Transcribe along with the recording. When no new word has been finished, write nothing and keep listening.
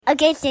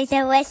Okay, so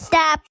let's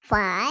stop.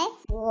 5,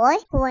 4,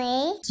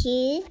 3,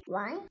 2,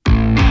 1.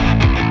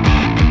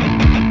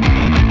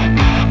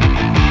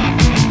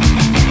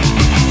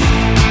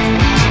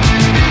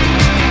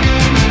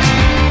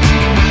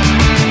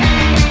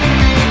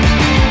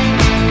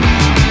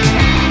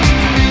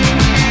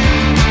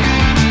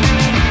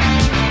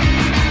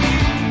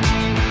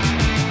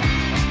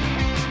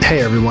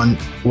 Hey everyone,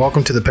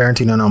 welcome to the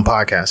Parenting Unknown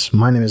podcast.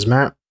 My name is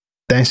Matt.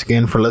 Thanks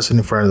again for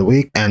listening for the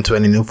week, and to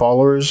any new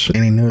followers,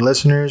 any new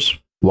listeners,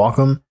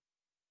 welcome.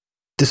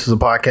 This is a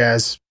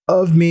podcast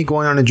of me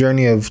going on a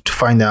journey to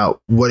find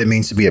out what it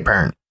means to be a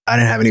parent. I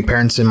didn't have any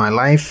parents in my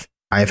life.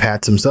 I've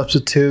had some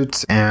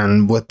substitutes,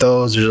 and with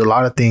those, there's a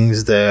lot of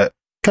things that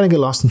kind of get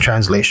lost in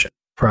translation,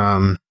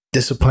 from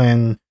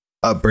discipline,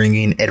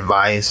 upbringing,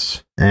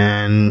 advice,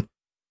 and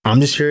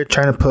I'm just here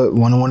trying to put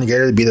one-on-one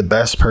together to be the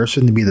best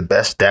person, to be the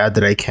best dad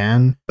that I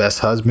can, best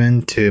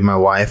husband to my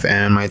wife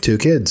and my 2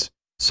 kids.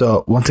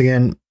 So once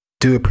again,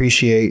 do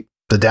appreciate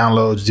the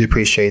downloads, do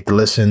appreciate the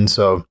listen.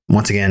 So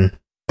once again,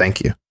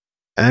 thank you.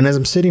 And as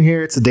I'm sitting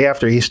here, it's the day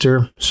after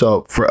Easter.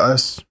 So for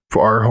us,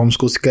 for our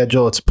homeschool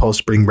schedule, it's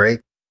post-spring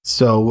break.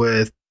 So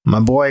with my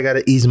boy, I got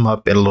to ease him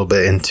up a little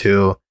bit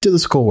into the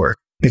schoolwork.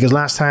 Because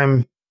last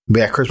time we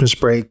had Christmas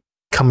break,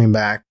 coming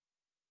back,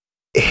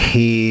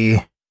 he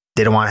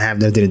didn't want to have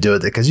nothing to do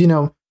with it. Because,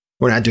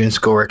 we're not doing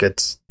schoolwork.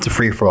 It's a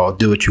free-for-all.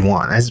 Do what you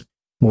want.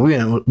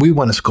 We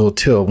went to school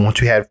too. Once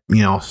we had,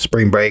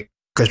 spring break,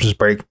 Christmas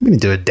break, we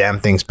didn't do a damn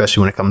thing, especially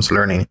when it comes to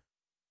learning.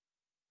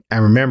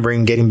 And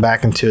remembering getting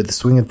back into the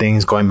swing of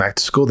things, going back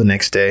to school the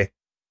next day,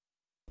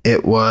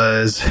 it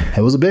was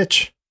a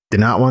bitch. Did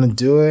not want to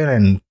do it,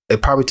 and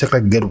it probably took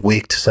like a good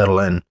week to settle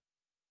in.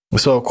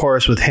 So of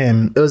course with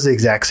him, it was the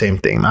exact same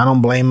thing. I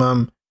don't blame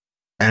him,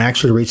 and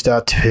actually reached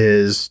out to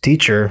his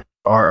teacher,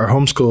 our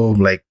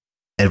homeschool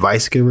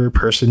advice giver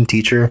person,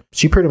 teacher.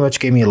 She pretty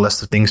much gave me a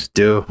list of things to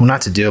do. Well,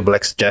 not to do,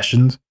 but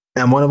suggestions.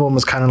 And one of them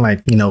was kind of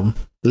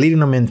leading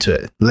them into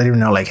it, letting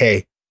them know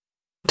hey,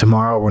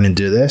 tomorrow we're going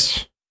to do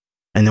this.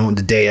 And then with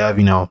the day of,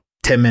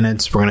 10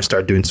 minutes, we're going to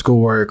start doing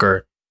schoolwork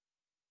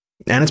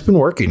and it's been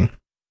working.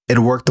 It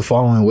worked the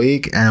following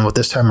week. And with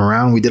this time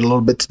around, we did a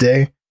little bit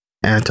today.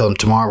 And until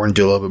tomorrow, we're going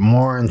to do a little bit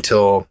more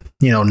until,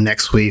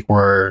 next week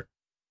we're,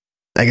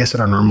 I guess,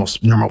 at our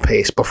normal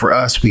pace. But for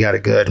us, we got a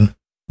good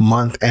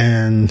month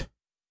and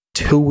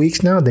 2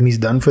 weeks now. Then he's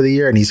done for the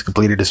year and he's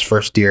completed his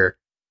first year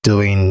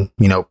doing,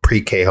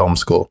 pre-K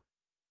homeschool.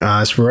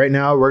 As for right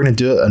now, we're going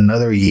to do it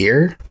another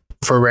year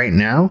for right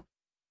now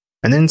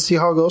and then see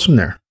how it goes from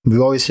there. We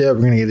always said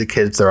we're going to give the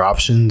kids their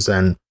options,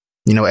 and,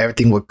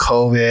 everything with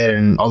COVID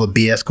and all the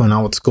BS going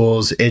on with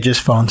schools, it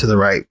just fell into the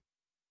right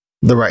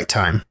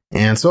time.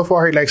 And so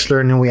far he likes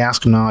learning. We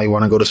ask him now, you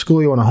want to go to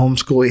school? You want to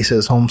homeschool? He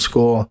says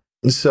homeschool.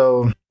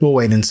 So we'll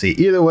wait and see.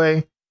 Either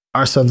way,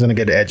 our son's going to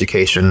get an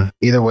education.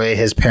 Either way,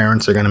 his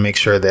parents are going to make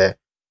sure that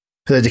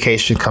his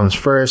education comes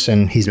first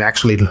and he's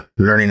actually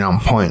learning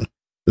on point.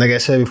 Like I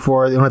said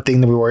before, the only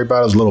thing that we worry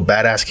about is little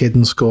badass kids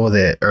in school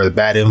or the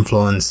bad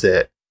influence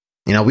that,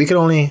 we can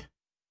only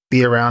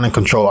be around and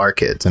control our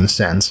kids in a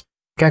sense.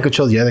 Can't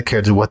control the other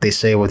kids with what they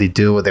say, what they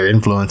do, with their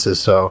influences.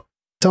 So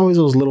it's always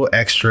those little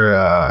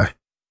extra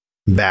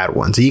bad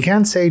ones. You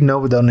can't say no,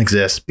 but don't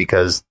exist,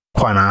 because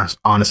quite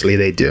honestly,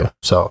 they do.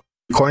 So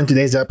according to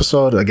today's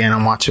episode, again,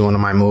 I'm watching one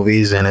of my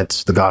movies, and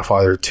it's The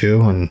Godfather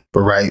 2. And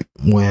we're right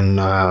when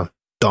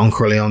Don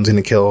Corleone's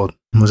going to kill,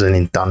 was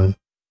it Don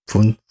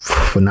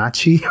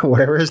Funacci?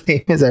 Whatever his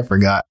name is, I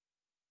forgot.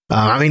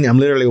 I'm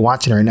literally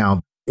watching it right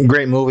now.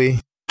 Great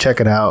movie.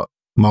 Check it out.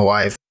 My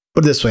wife.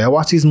 Put it this way, I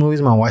watch these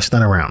movies, my wife's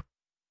not around.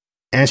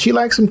 And she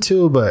likes them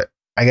too, but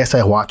I guess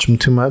I watch them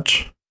too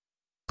much.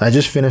 I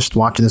just finished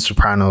watching The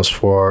Sopranos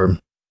for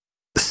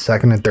the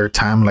second and third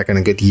time, in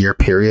a good year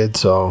period.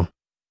 So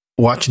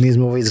watching these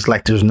movies, it's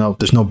like there's no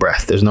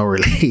breath, there's no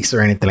release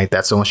or anything like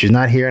that. So when she's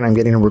not here and I'm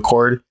getting to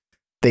record,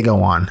 they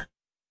go on.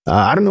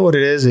 I don't know what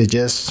it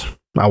is.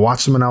 I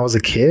watched them when I was a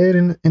kid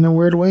in a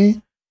weird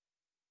way.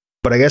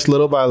 But I guess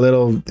little by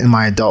little in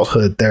my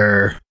adulthood,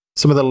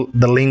 some of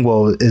the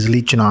lingo is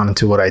leeching on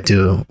into what I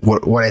do,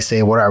 what I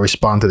say, what I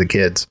respond to the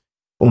kids.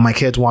 When my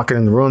kids walk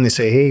in the room, they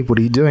say, "Hey, what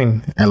are you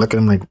doing?" And I look at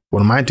them like,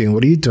 "What am I doing?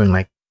 What are you doing?"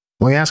 Like,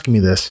 "Why are you asking me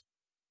this?"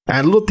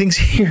 And little things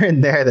here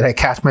and there that I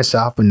catch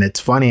myself, and it's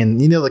funny. And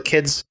the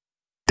kids,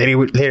 they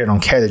don't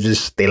care.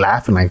 They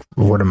laugh and like,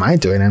 "What am I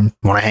doing?" And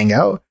want to hang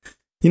out.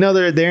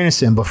 They're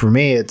innocent. But for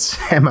me,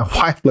 and my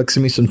wife looks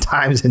at me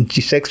sometimes and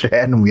she shakes her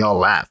head and we all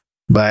laugh.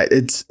 But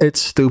it's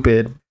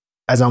stupid.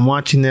 As I'm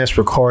watching this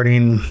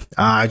recording,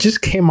 I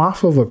just came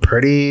off of a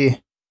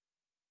pretty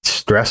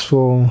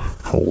stressful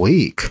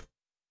week.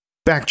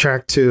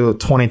 Backtrack to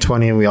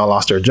 2020, we all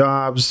lost our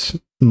jobs.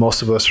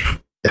 Most of us,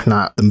 if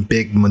not the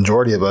big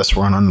majority of us,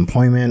 were on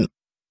unemployment.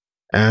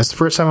 And it's the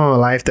first time in my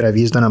life that I've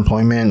used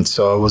unemployment.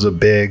 So it was a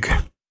big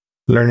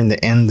learning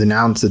the ins and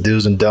outs, the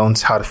do's and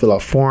don'ts, how to fill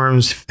out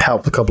forms,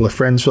 help a couple of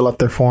friends fill out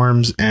their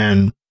forms.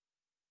 And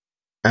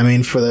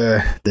for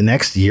the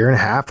next year and a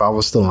half, I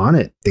was still on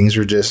it. Things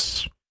were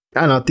just,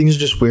 things are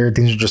just weird.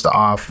 Things are just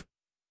off.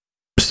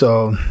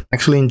 So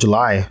actually in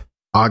July,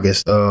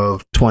 August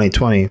of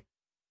 2020.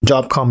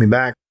 Job called me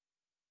back.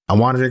 I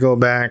wanted to go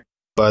back,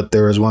 but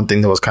there was one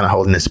thing that was kind of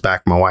holding us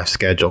back, my wife's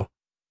schedule.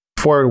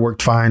 Before it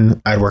worked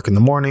fine. I'd work in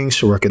the mornings,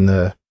 she'd work in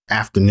the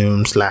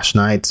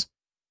afternoon/nights.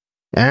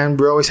 And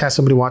we always had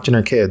somebody watching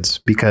our kids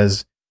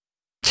because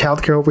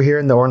childcare over here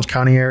in the Orange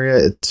County area,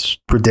 it's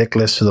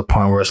ridiculous to the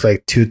point where it's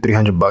like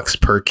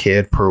 $200-300 per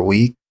kid per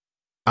week.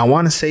 I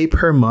want to say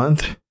per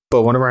month,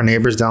 but one of our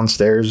neighbors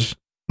downstairs,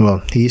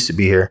 well, he used to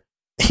be here.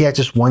 He had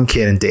just one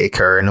kid in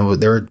daycare, and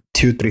there were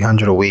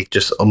 $200-300 a week,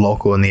 just a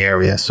local in the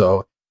area.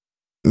 So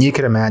you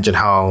can imagine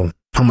how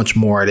much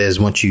more it is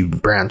once you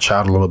branch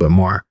out a little bit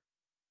more.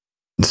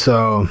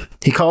 So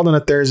he called on a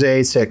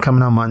Thursday, said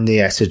coming on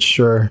Monday. I said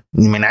sure.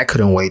 I mean, I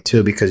couldn't wait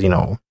too because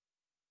kind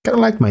of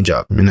like my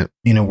job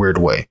in a weird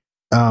way.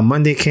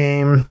 Monday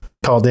came,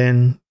 called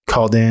in,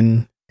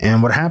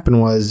 and what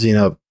happened was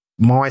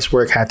my wife's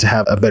work had to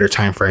have a better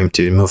time frame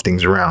to move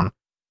things around.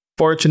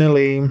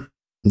 Fortunately,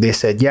 they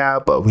said, yeah,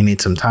 but we need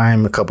some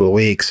time, a couple of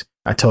weeks.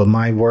 I told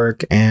my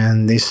work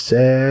and they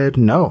said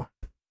no.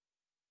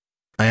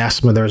 I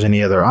asked them if there was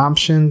any other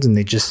options and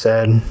they just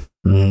said,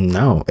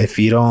 no, if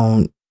you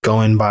don't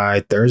go in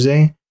by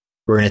Thursday,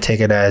 we're going to take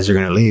it as you're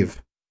going to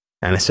leave.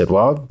 And I said,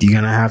 well, you're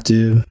going to have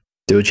to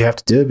do what you have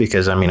to do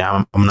because I'm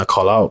going to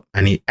call out.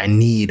 I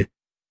need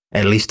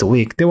at least a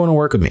week. They want to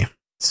work with me.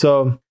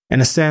 So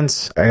in a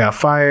sense, I got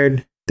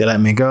fired. They let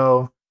me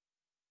go.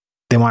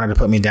 They wanted to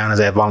put me down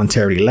as I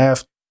voluntarily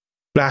left.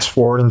 Flash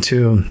forward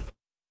into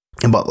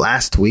about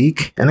last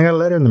week, and I got a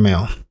letter in the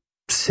mail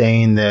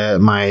saying that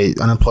my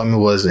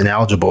unemployment was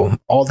ineligible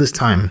all this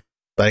time.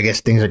 But I guess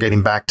things are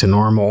getting back to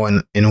normal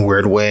in a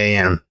weird way.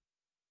 And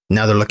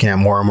now they're looking at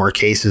more and more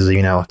cases,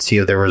 to see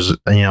if there was,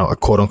 a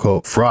quote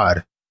unquote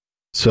fraud.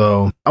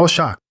 So I was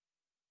shocked.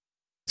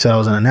 Said I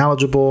was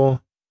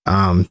ineligible.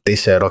 They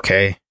said,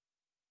 okay,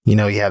 you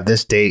have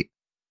this date.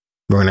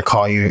 We're going to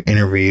call you,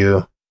 interview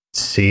you,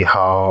 see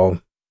how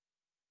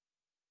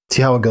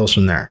it goes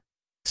from there.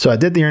 So I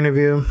did the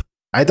interview.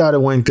 I thought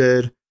it went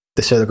good.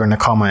 They said they're going to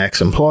call my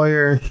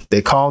ex-employer.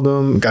 They called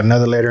them, got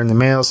another letter in the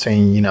mail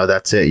saying,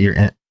 that's it.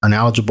 You're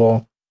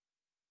ineligible.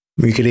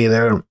 You could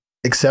either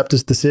accept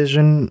this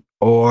decision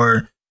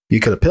or you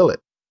could appeal it.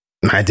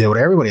 And I did what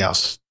everybody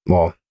else.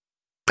 Well,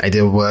 I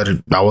did what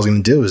I was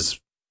going to do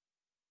is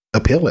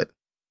appeal it.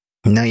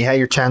 Now you had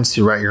your chance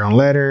to write your own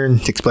letter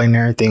and explain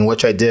everything,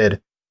 which I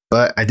did.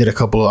 But I did a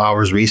couple of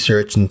hours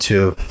research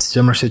into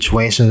similar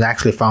situations. I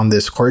actually found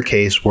this court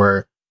case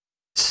where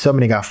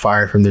somebody got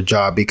fired from their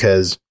job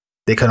because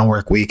they couldn't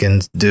work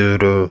weekends due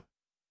to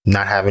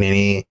not having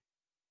any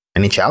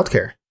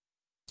childcare.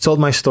 Told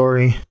my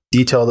story,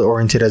 detailed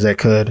oriented as I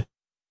could.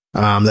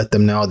 Let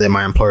them know that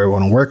my employer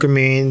wouldn't work with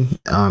me,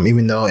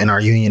 even though in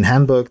our union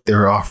handbook they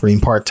were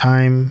offering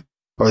part-time,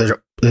 or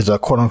there's a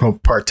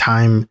quote-unquote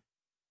part-time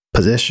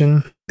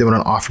position. They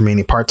wouldn't offer me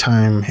any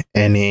part-time,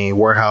 any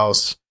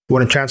warehouse. They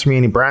wouldn't transfer me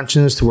any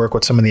branches to work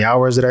with some of the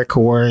hours that I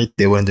could work.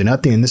 They wouldn't do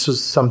nothing. And this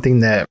was something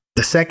that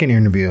the second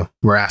interview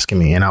were asking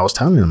me, and I was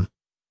telling them.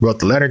 Wrote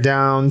the letter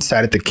down,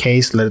 cited the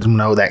case, let them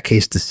know that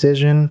case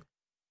decision,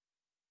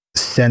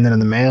 send it in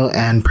the mail,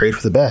 and prayed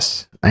for the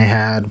best. I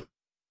had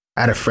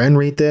a friend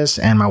read this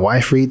and my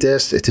wife read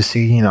this to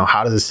see,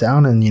 how does it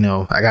sound? And,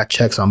 I got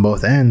checks on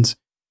both ends.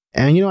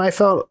 And, I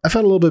felt a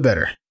little bit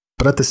better.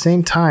 But at the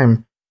same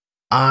time,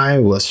 I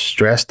was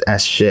stressed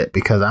as shit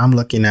because I'm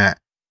looking at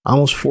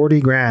almost 40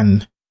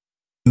 grand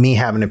me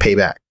having to pay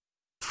back.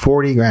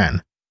 40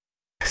 grand.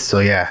 So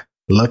yeah,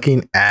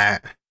 looking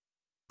at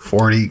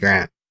 40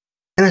 grand.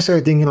 And I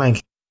started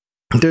thinking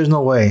there's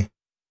no way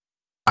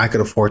I could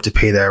afford to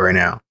pay that right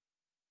now.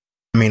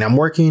 I mean, I'm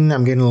working,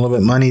 I'm getting a little bit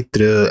of money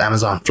through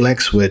Amazon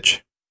Flex,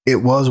 which it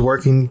was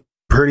working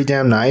pretty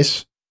damn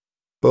nice.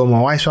 But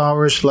my wife's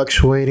hours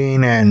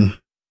fluctuating and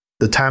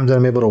the times that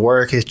I'm able to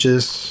work, it's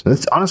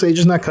honestly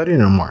just not cutting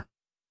anymore.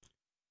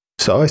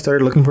 So I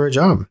started looking for a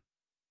job.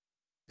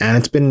 And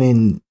it's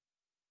been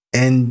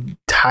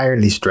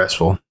entirely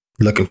stressful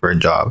looking for a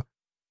job.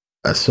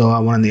 So I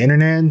went on the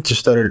internet,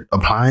 just started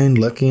applying,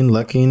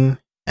 looking,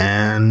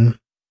 and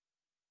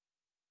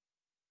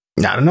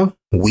I don't know,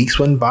 weeks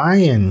went by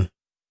and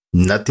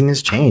nothing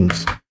has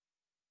changed.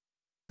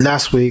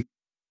 Last week,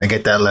 I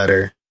get that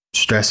letter,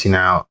 stressing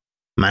out.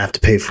 Might have to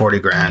pay 40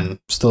 grand,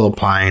 still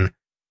applying.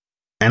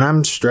 And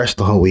I'm stressed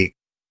the whole week.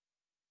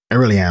 I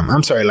really am.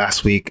 I'm sorry,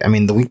 last week. I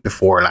mean, the week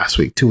before last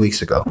week, 2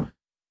 weeks ago.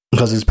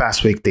 Because this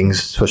past week,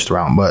 things switched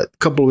around. But a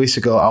couple of weeks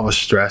ago, I was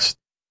stressed.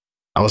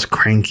 I was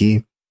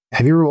cranky.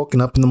 Have you ever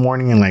woken up in the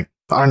morning and I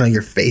don't know,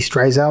 your face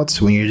dries out?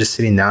 So when you're just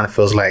sitting down, it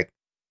feels like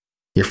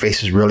your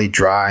face is really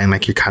dry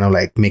and you're kind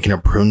of making a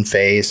prune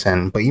face.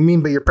 But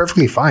you're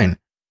perfectly fine.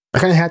 I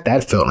kind of had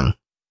that feeling.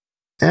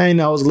 And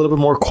I was a little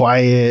bit more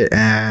quiet.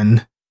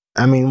 And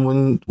I mean,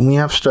 when you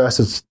have stress,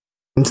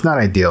 it's not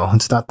ideal.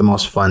 It's not the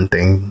most fun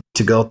thing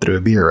to go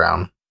through, be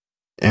around.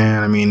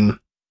 And I mean,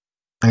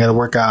 I got to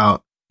work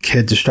out.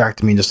 Kid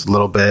distracted me just a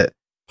little bit.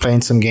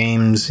 Playing some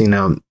games,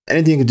 anything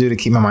I could do to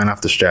keep my mind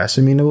off the stress.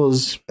 I mean, that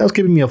was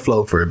keeping me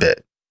afloat for a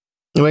bit.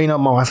 But,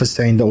 my wife was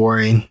saying, don't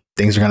worry,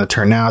 things are going to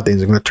turn out.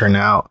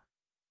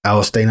 I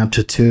was staying up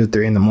to 2,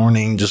 3 in the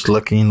morning, just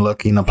looking,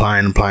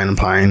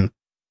 applying.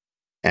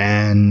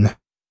 And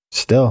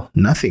still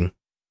nothing.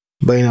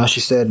 But, she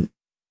said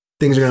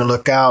things are going to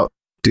look out,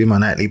 do my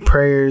nightly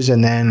prayers.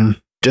 And then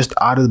just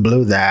out of the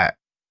blue that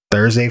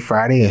Thursday,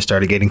 Friday, I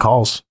started getting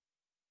calls.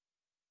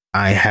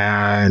 I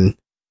had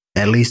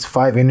at least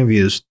 5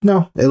 interviews.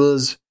 No,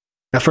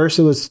 at first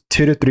it was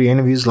 2 to 3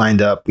 interviews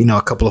lined up,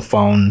 a couple of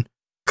phone,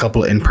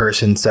 couple of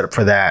in-person set up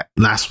for that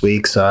last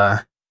week's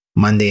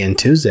Monday and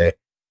Tuesday.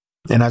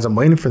 And as I'm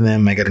waiting for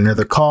them, I get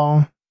another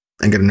call.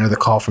 I get another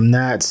call from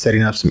that,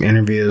 setting up some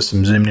interviews,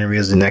 some Zoom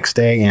interviews the next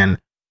day. And,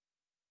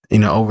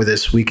 over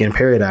this weekend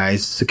period, I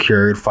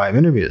secured 5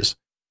 interviews.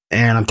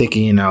 And I'm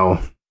thinking,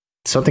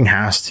 something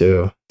has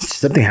to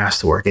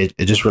work. It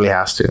just really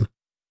has to.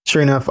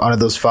 Sure enough, out of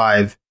those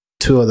 5,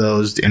 2 of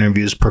those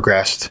interviews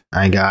progressed.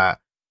 I got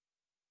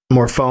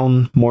more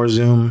phone, more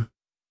Zoom.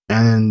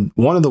 And then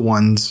one of the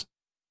ones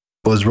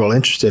was real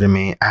interested in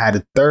me. I had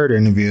a third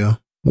interview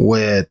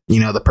with,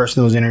 the person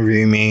who was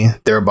interviewing me,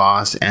 their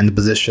boss, and the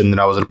position that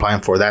I was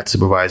applying for, that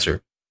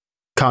supervisor.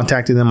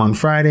 Contacted them on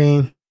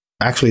Friday,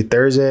 actually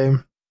Thursday.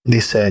 They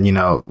said,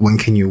 when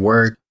can you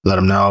work? Let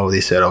them know.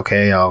 They said,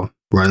 okay, I'll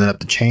run it up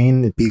the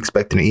chain. Be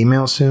expecting an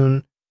email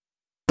soon.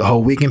 The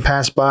whole weekend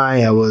passed by.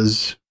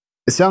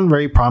 It sounded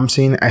very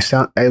promising.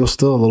 It was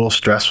still a little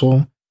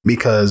stressful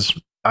because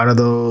out of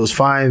those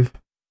 5,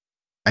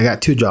 I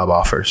got 2 job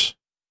offers.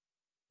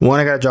 One,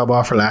 I got a job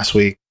offer last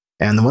week.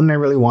 And the one that I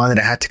really wanted,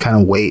 I had to kind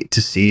of wait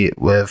to see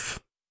with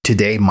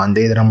today,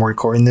 Monday, that I'm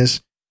recording this,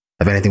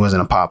 if anything was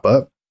going to pop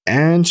up.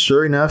 And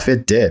sure enough,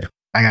 it did.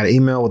 I got an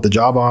email with the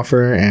job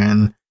offer,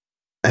 and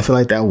I feel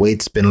like that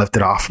weight's been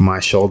lifted off my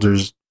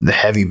shoulders, the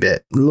heavy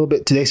bit. A little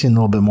bit, today seemed a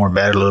little bit more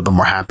better, a little bit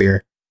more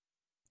happier.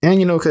 And,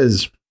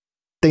 because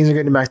things are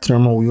getting back to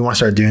normal, we want to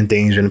start doing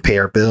things and pay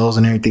our bills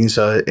and everything.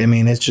 So,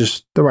 it's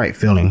just the right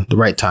feeling, the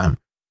right time.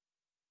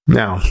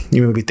 Now,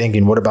 you may be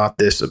thinking, what about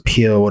this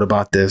appeal? What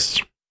about this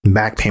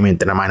back payment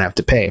that I might have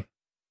to pay?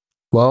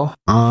 Well,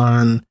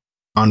 on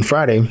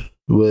Friday,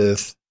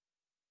 with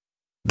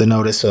the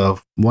notice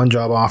of one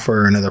job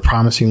offer, another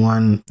promising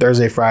one,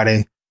 Thursday,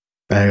 Friday,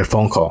 I had a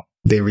phone call.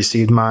 They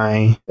received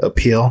my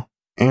appeal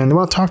and they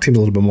want to talk to me a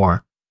little bit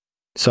more.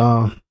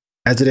 So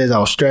as it is, I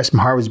was stressed.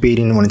 My heart was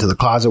beating. I went into the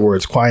closet where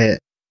it's quiet.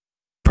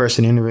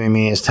 Person interviewing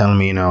me is telling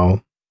me,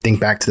 think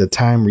back to the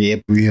time, were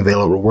you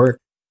available to work?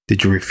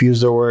 Did you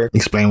refuse to work?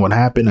 Explain what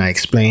happened. I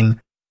explained.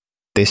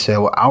 They said,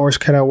 what hours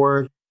could I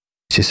work?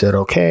 She said,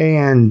 okay.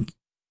 And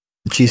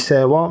she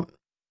said, well,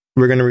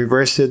 we're going to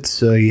reverse it.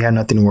 So you had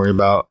nothing to worry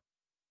about.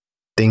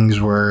 Things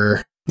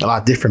were a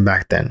lot different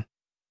back then.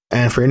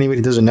 And for anybody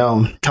who doesn't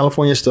know,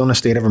 California is still in a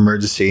state of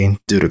emergency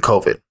due to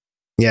COVID.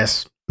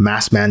 Yes,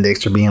 mask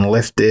mandates are being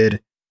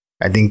lifted.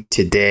 I think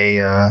today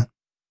a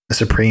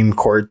Supreme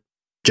Court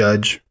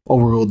judge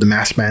overruled the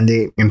mask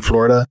mandate in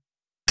Florida.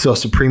 So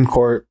Supreme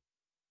Court,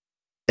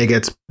 it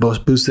gets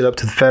boosted up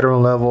to the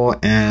federal level.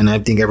 And I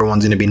think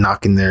everyone's going to be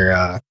knocking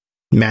their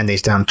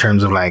mandates down in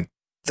terms of like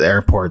the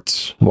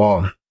airports.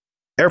 Well,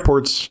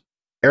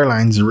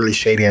 airlines are really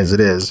shady as it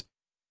is.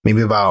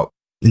 Maybe about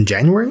in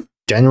January,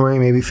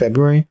 maybe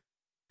February,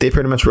 they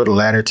pretty much wrote a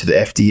letter to the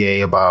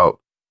FDA about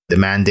the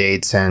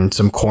mandates and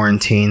some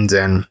quarantines.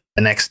 And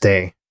the next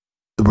day,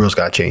 the rules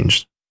got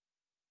changed.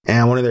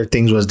 And one of their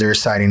things was their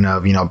citing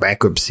of,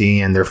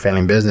 bankruptcy and their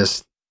failing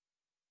business.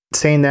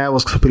 Saying that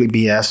was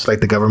completely BS. Like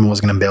the government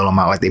was going to bail them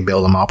out like they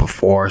bailed them out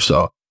before.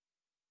 So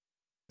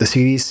the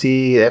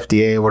CDC,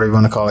 FDA, whatever you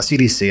want to call it,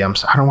 CDC,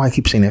 I don't know why I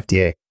keep saying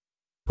FDA.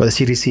 But the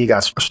CDC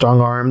got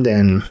strong-armed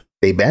and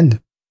they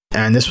bend.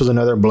 And this was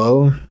another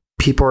blow.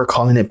 People are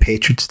calling it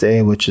Patriots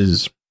Day,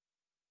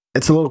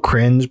 it's a little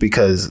cringe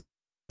because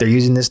they're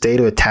using this day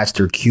to attach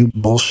their cute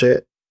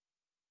bullshit.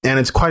 And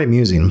it's quite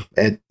amusing.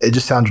 It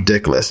just sounds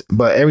ridiculous.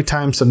 But every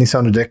time something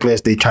sounds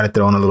ridiculous, they try to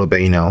throw in a little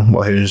bit,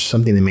 well, here's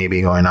something that may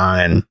be going on.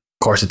 And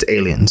of course, it's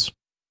aliens.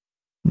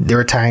 They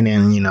were tying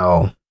in,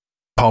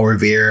 Paul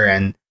Revere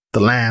and the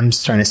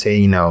Lambs, trying to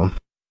say, I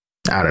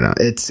don't know.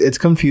 It's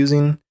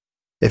confusing.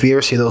 If you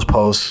ever see those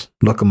posts,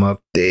 look them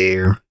up.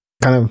 They're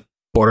kind of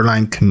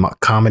borderline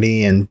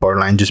comedy and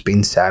borderline just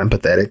being sad and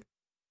pathetic.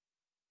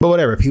 But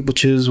whatever, people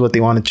choose what they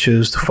want to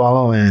choose to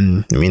follow,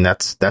 and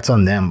that's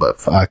on them. But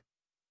fuck.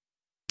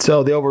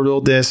 So they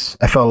overruled this.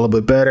 I felt a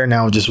little bit better.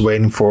 Now I'm just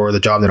waiting for the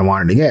job that I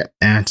wanted to get,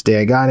 and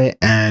today I got it.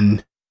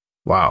 And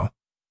wow,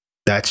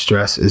 that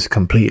stress is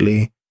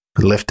completely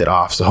lifted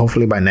off. So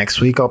hopefully by next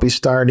week I'll be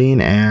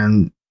starting.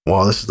 And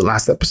well, this is the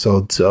last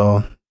episode,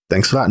 so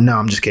thanks a lot. No,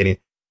 I'm just kidding.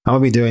 I'm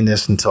gonna be doing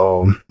this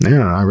until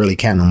I really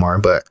can't no more.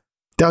 But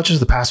that was just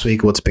the past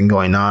week. What's been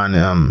going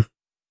on?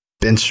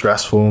 Been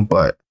stressful,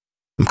 but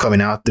I'm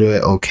coming out through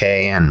it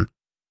okay. And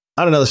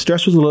I don't know, the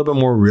stress was a little bit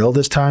more real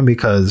this time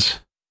because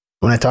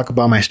when I talk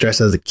about my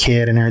stress as a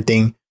kid and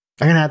everything,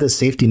 I kind of had this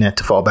safety net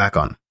to fall back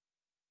on.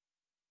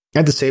 I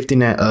had the safety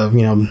net of,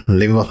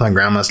 living with my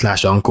grandma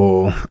 /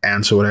 uncle,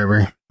 aunts or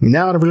whatever.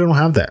 Now I really don't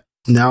have that.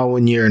 Now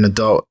when you're an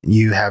adult,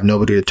 you have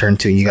nobody to turn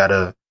to. You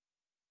gotta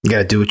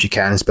do what you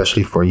can,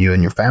 especially for you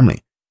and your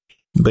family.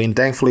 But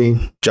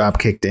thankfully, job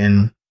kicked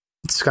in.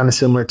 It's kind of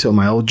similar to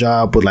my old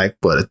job with like,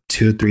 what, a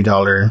 $2,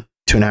 $3,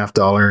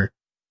 $2.50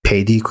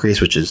 pay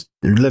decrease, which is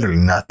literally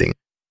nothing.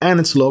 And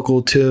it's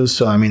local too.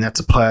 So, I mean, that's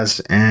a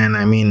plus. And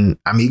I mean,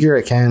 I'm eager.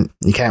 You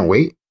can't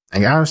wait.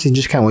 I honestly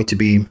just can't wait to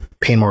be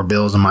paying more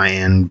bills on my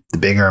end, the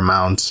bigger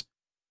amounts.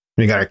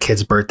 We got our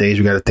kids' birthdays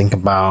we got to think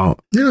about,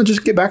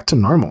 just get back to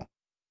normal.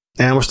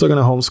 And we're still going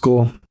to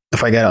homeschool.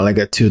 If I get out like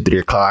at 2, 3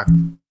 o'clock,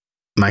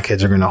 my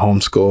kids are going to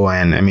homeschool.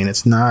 And I mean,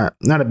 it's not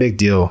a big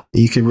deal.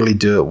 You can really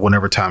do it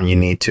whatever time you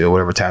need to,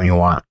 whatever time you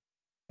want.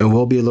 It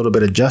will be a little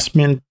bit of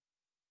adjustment,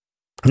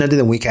 nothing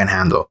that we can't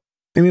handle.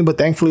 I mean, but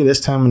thankfully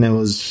this time when I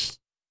was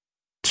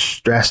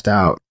stressed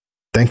out,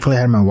 thankfully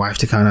I had my wife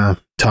to kind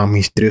of talk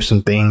me through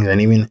some things,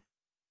 and even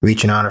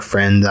reaching out to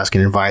friends,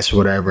 asking advice or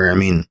whatever. I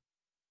mean,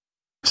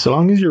 so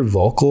long as you're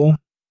vocal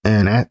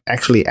and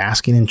actually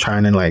asking and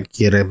trying to like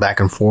get it back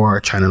and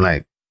forth, trying to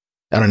like,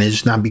 I don't know,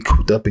 just not be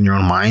cooped up in your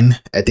own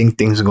mind, I think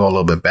things will go a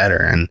little bit better.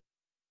 And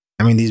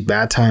I mean, these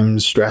bad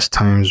times, stress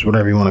times,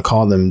 whatever you want to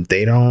call them,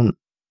 they don't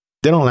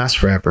last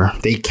forever.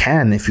 They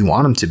can if you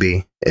want them to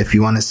be. If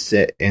you want to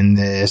sit in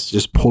this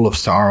just pool of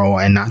sorrow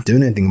and not do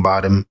anything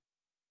about them,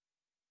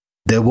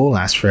 they will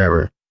last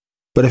forever.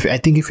 But I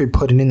think if you're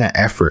putting in that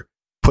effort,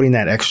 putting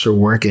that extra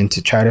work in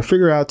to try to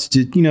figure out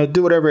to,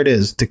 do whatever it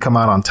is to come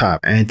out on top,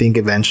 and I think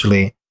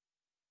eventually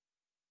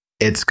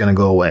it's going to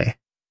go away.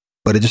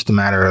 But it's just a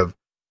matter of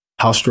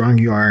how strong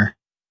you are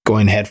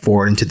going head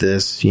forward into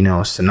this,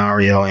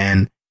 scenario,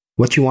 and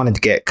what you wanted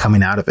to get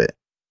coming out of it.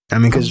 I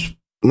mean, because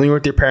when you're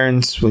with your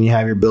parents, when you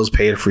have your bills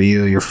paid for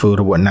you, your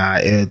food or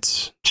whatnot,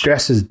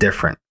 stress is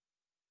different.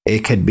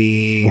 It could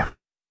be, I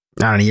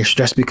don't know, you're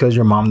stressed because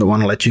your mom don't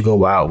want to let you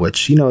go out,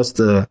 which, it's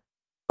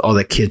all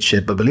the kid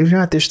shit. But believe it or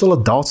not, there's still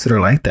adults that are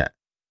like that.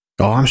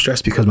 Oh, I'm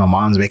stressed because my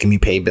mom's making me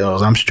pay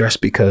bills. I'm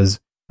stressed because,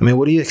 I mean,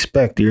 what do you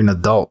expect? You're an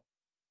adult.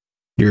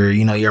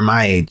 You're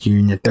my age. You're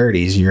in your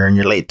 30s. You're in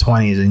your late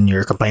 20s, and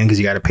you're complaining because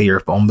you got to pay your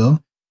phone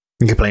bill.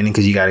 You're complaining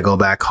because you got to go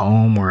back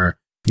home, or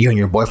you and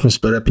your boyfriend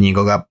split up and you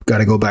got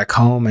to go back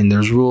home, and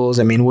there's rules.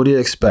 I mean, what do you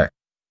expect?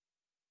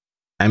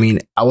 I mean,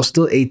 I was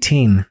still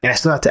 18 and I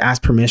still had to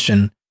ask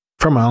permission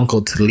from my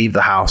uncle to leave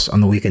the house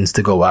on the weekends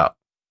to go out.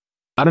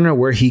 I don't know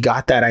where he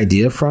got that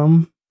idea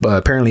from, but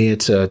apparently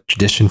it's a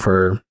tradition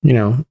for,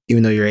 even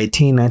though you're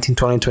 18, 19,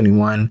 20,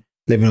 21,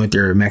 living with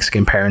your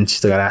Mexican parents, you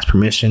still got to ask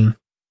permission.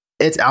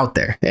 It's out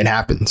there. It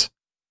happens.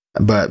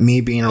 But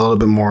me being a little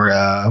bit more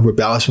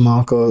rebellious from my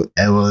uncle,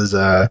 it was,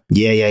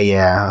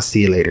 yeah, I'll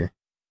see you later.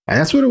 And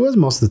that's what it was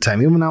most of the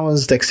time. Even when I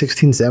was like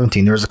 16,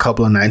 17, there was a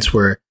couple of nights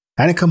where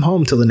I didn't come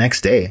home till the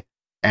next day.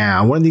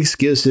 And one of the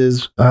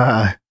excuses,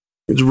 it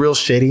was real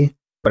shitty.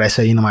 But I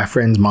said, my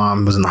friend's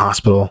mom was in the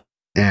hospital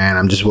and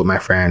I'm just with my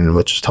friend,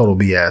 which is total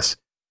BS.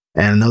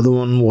 And another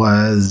one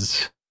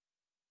was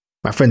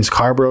my friend's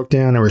car broke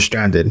down and we're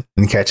stranded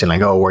and catching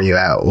like, oh, where you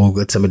at? We'll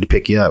get somebody to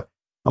pick you up.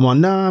 I'm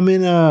on, no, I'm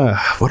in,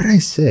 what did I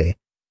say?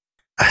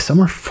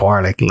 Somewhere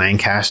far, like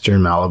Lancaster,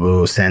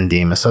 Malibu, San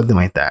Dimas, something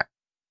like that.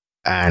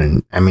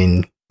 And I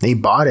mean, they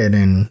bought it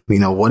and,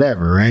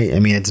 whatever, right? I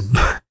mean, it's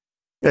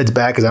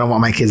bad because I don't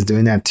want my kids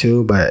doing that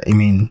too. But I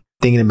mean,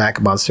 thinking back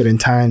about certain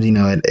times,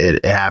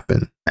 it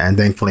happened. And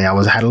thankfully, I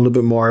had a little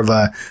bit more of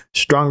a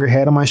stronger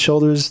head on my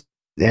shoulders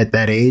at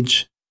that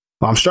age.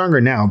 Well, I'm stronger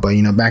now, but,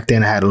 back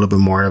then I had a little bit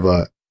more of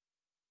a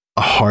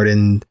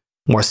hardened,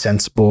 more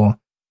sensible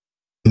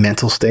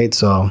mental state.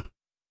 So,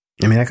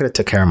 I mean, I could have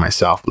took care of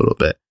myself a little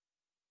bit.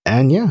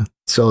 And yeah,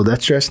 so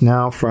that stress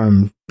now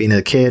from being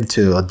a kid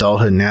to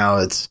adulthood now,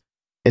 it's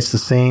the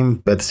same,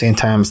 but at the same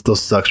time, it still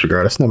sucks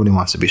regardless. Nobody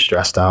wants to be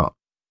stressed out.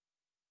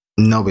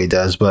 Nobody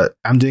does, but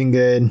I'm doing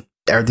good.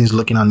 Everything's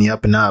looking on the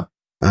up and up.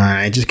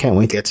 I just can't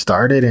wait to get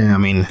started. And I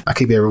mean, I'll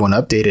keep everyone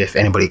updated if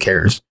anybody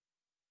cares.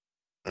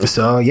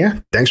 So yeah,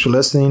 thanks for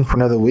listening for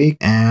another week.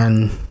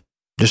 And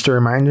just a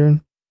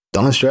reminder,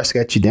 don't let stress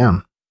get you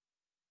down.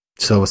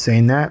 So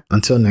saying that,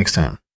 until next time.